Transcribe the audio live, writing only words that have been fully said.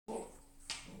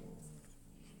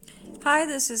Hi,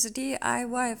 this is a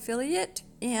DIY affiliate,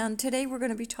 and today we're going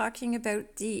to be talking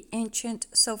about the ancient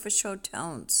Solfeggio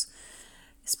tones.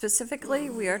 Specifically,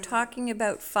 we are talking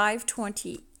about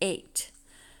 528.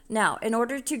 Now, in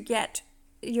order to get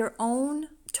your own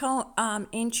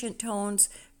ancient tones,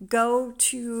 go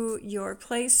to your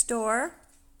Play Store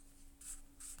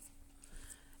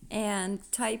and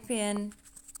type in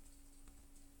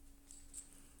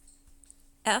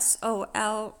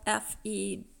Solfeggio,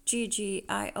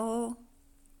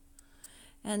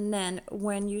 and then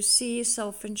when you see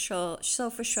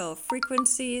Solfeggio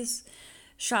frequencies,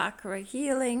 chakra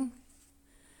healing,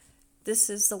 this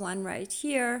is the one right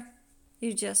here.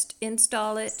 You just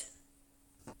install it,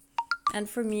 and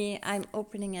for me, I'm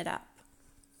opening it up.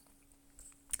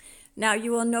 Now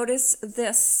you will notice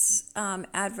this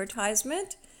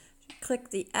advertisement. Click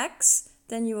the X.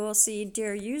 Then you will see,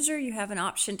 dear user, you have an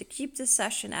option to keep this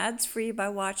session ads-free by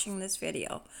watching this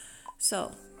video.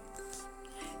 So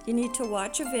you need to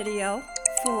watch a video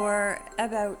for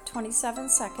about 27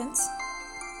 seconds.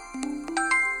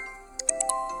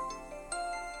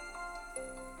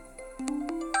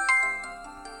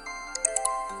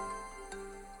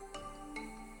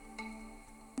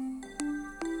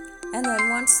 And then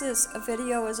once this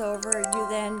video is over, you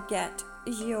then get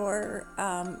your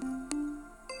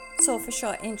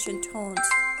Solfeggio Ancient Tones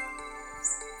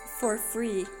for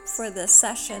free for the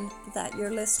session that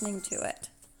you're listening to it.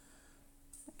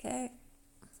 Okay,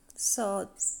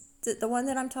 so the one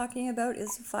that I'm talking about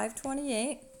is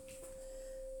 528,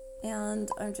 and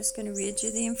I'm just going to read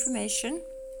you the information.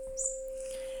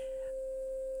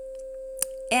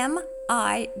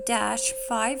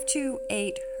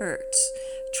 MI-528 Hertz,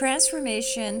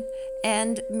 Transformation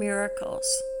and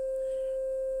Miracles.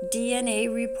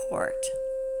 DNA Report.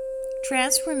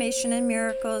 Transformation and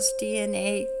Miracles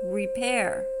DNA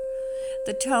Repair.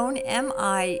 The tone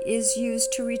MI is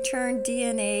used to return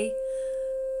DNA,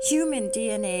 human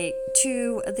DNA,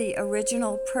 to the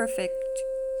original perfect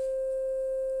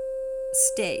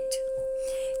state.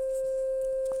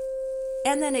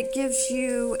 And then it gives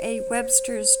you a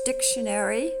Webster's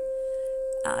Dictionary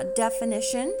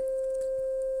definition.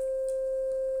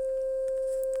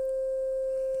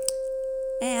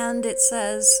 And it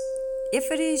says, if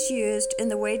it is used in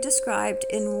the way described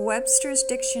in Webster's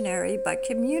Dictionary by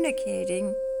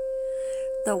communicating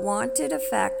the wanted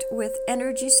effect with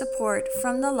energy support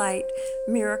from the light,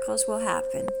 miracles will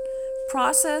happen.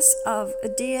 Process of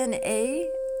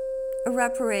DNA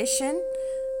reparation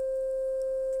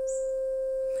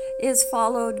is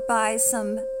followed by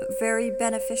some very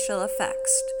beneficial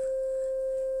effects.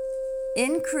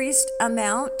 Increased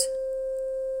amount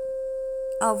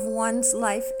of one's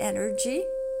life energy,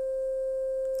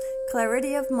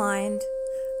 clarity of mind,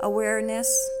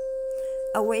 awareness,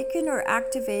 awaken or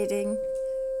activating,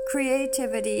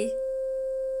 creativity,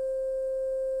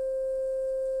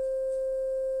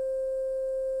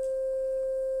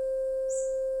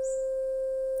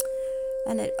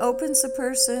 and it opens the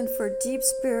person for deep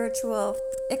spiritual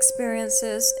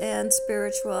experiences and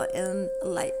spiritual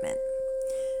enlightenment.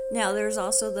 Now there's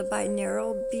also the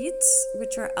binaural beats,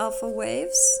 which are alpha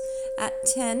waves at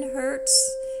 10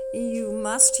 hertz. You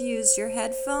must use your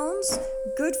headphones.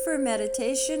 Good for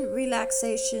meditation,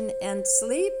 relaxation, and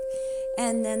sleep.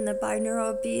 And then the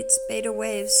binaural beats, beta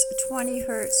waves, 20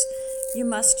 hertz. You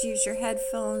must use your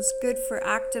headphones. Good for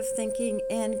active thinking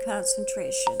and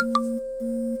concentration.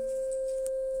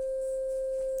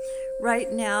 Right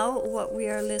now, what we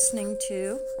are listening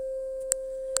to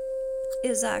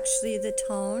is actually the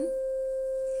tone.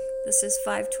 This is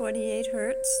 528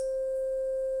 hertz.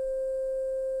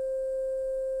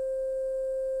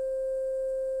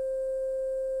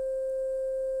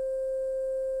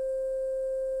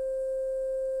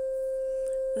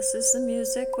 This is the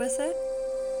music with it.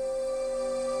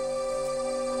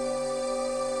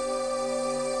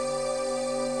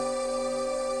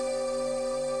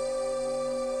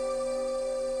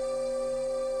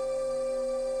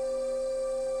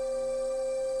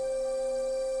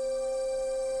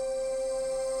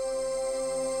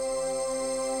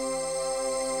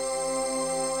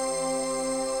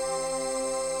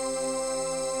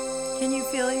 Can you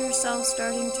feel yourself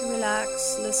starting to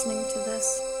relax listening to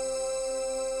this?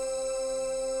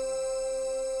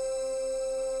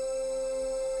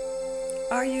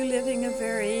 Are you living a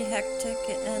very hectic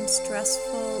and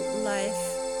stressful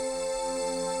life?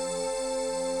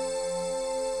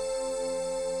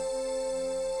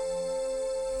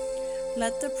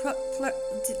 Let the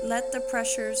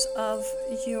pressures of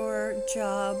your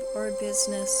job or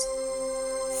business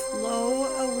flow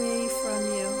away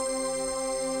from you,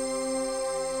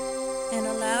 and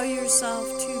allow yourself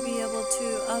to be able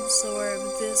to absorb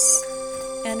this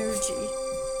energy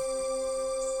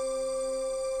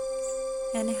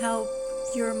and help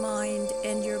your mind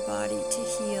and your body to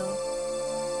heal.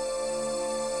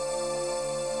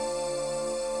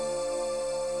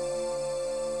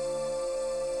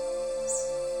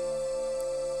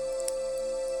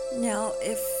 Now,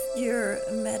 if you're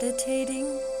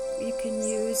meditating, you can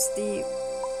use the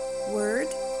word.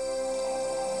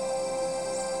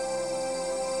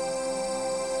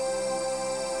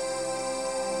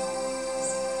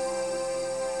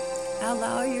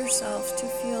 Allow yourself to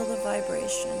feel the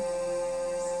vibration.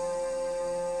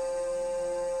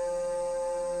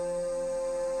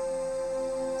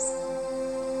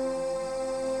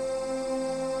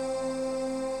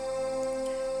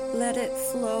 Let it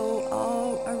flow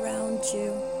all around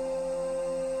you.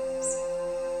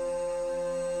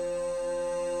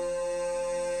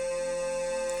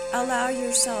 Allow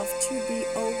yourself to be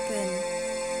open.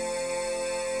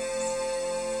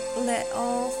 Let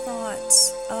all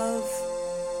thoughts of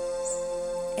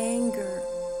anger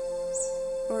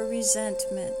or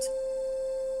resentment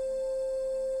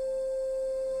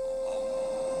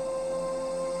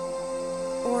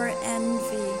or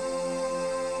envy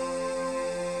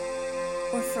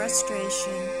or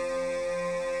frustration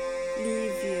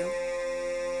leave you,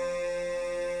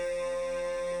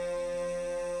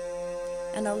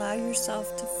 and allow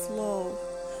yourself to flow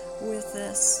with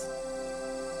this.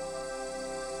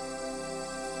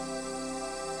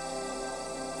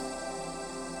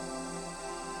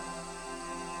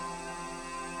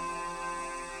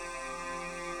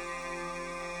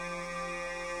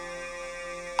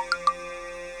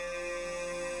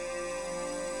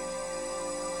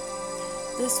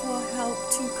 This will help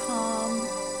to calm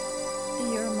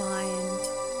your mind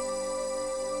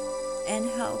and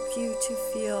help you to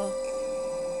feel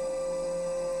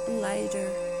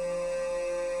lighter.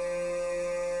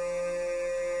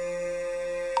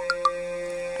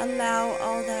 Allow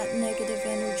all that negative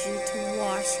energy to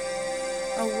wash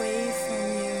away from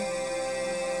you.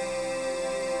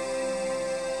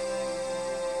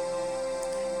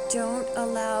 Don't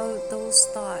allow those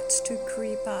thoughts to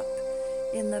creep up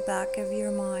in the back of your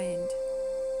mind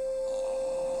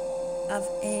of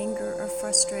anger or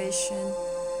frustration.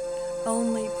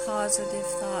 Only positive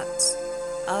thoughts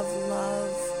of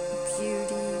love,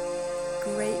 beauty,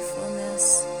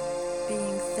 gratefulness,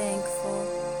 being thankful.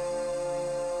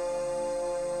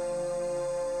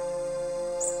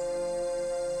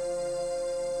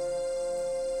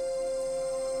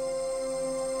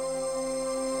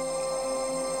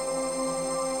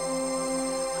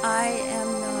 I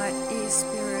am not a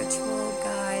spiritual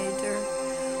guide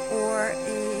or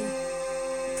a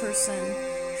person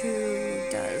who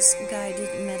does guided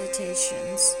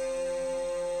meditations.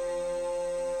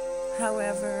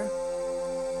 However,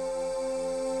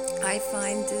 I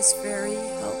find this very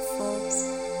helpful,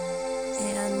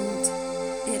 and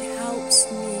it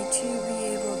helps me to be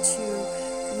able to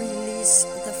release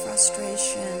the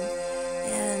frustration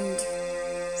and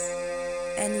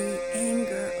any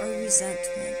anger or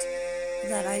resentment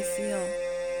that I feel.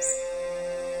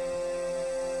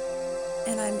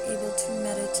 And I'm able to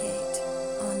meditate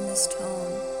on this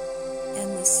tone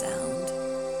and this sound.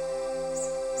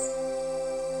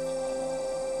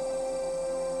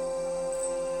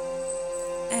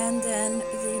 And then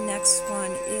the next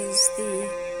one is the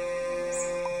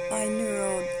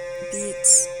binaural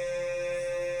beats,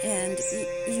 and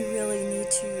you really need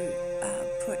to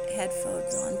put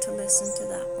headphones on to listen to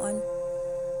that one.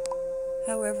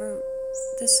 However,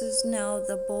 this is now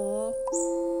the bowl.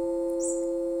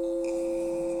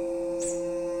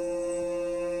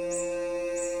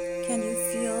 Can you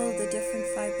feel the different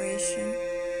vibration?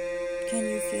 Can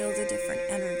you feel the different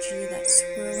energy that's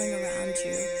swirling around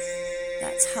you,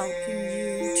 that's helping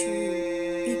you to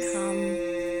become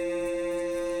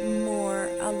more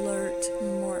alert,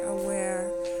 more aware,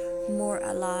 more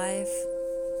alive?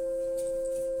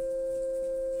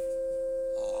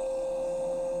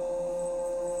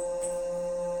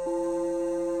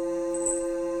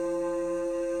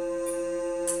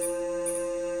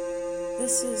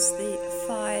 This is the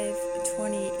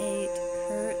 528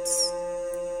 hertz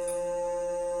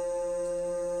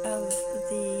of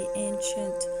the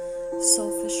ancient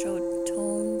Solfeggio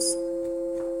tones.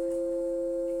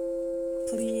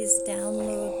 Please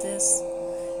download this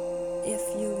if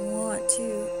you want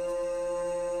to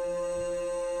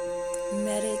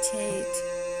meditate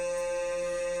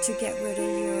to get rid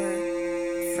of your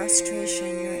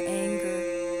frustration, your anger,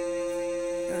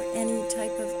 or any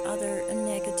type of other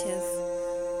negative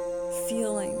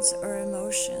feelings or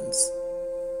emotions,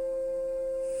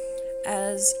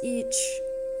 as each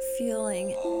feeling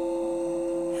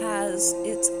has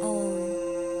its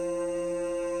own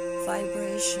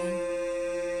vibration.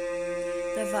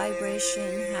 The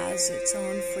vibration has its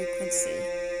own frequency.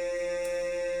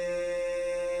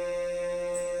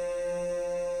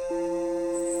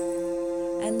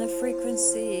 And the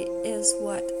frequency is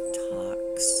what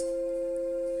talks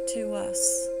to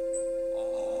us.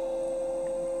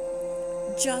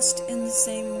 Just in the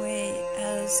same way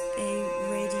as a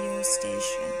radio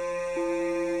station.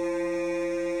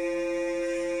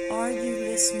 Are you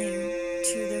listening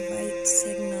to the right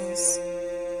signals?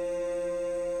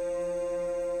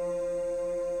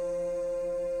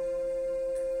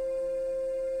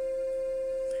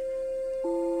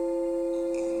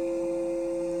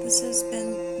 This has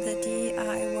been the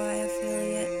DIY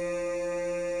Affiliate,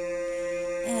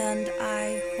 and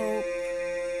I hope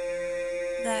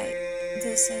that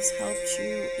this has helped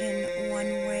you in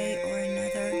one way or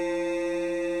another.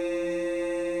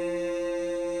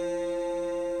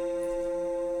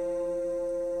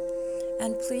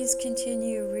 And please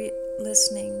continue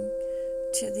listening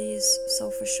to these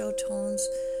Solfeggio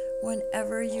tones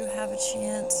whenever you have a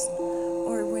chance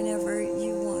or whenever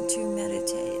you want to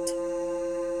meditate.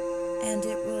 And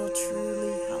it will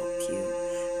truly help you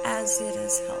as it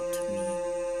has helped me.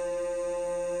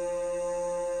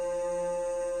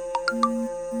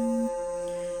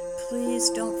 Please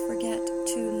don't forget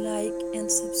to like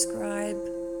and subscribe,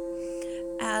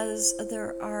 as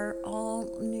there are all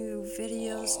new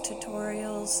videos,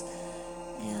 tutorials,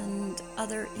 and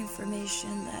other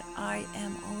information that I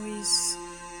am always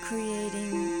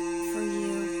creating for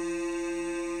you.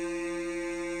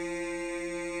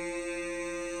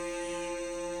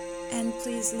 And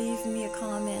please leave me a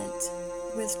comment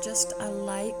with just a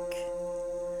like.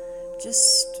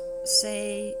 Just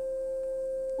say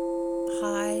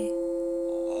hi.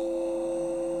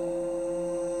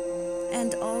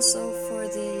 And also for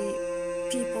the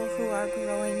people who are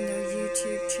growing their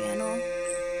YouTube channel,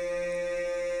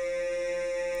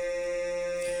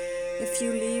 if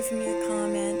you leave me a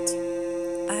comment,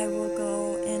 I will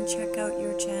go and check out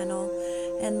your channel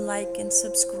and like and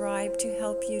subscribe to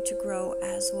help you to grow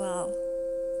as well.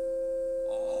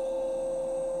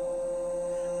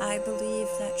 I believe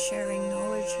that sharing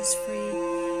knowledge is free,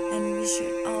 and we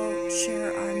should all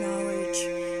share our knowledge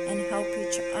and help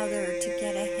each other to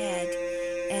get ahead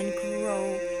and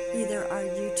grow either our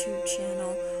YouTube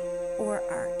channel or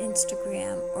our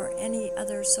Instagram or any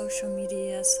other social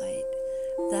media site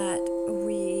that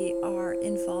we are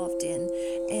involved in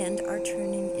and are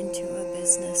turning into a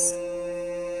business.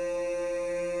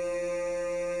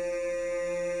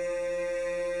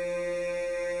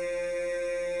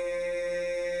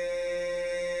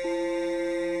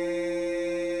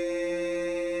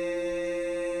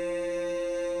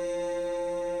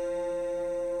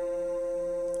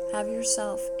 Have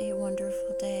yourself a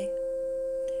wonderful day.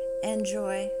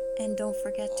 Enjoy, and don't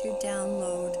forget to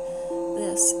download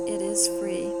this. It is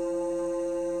free.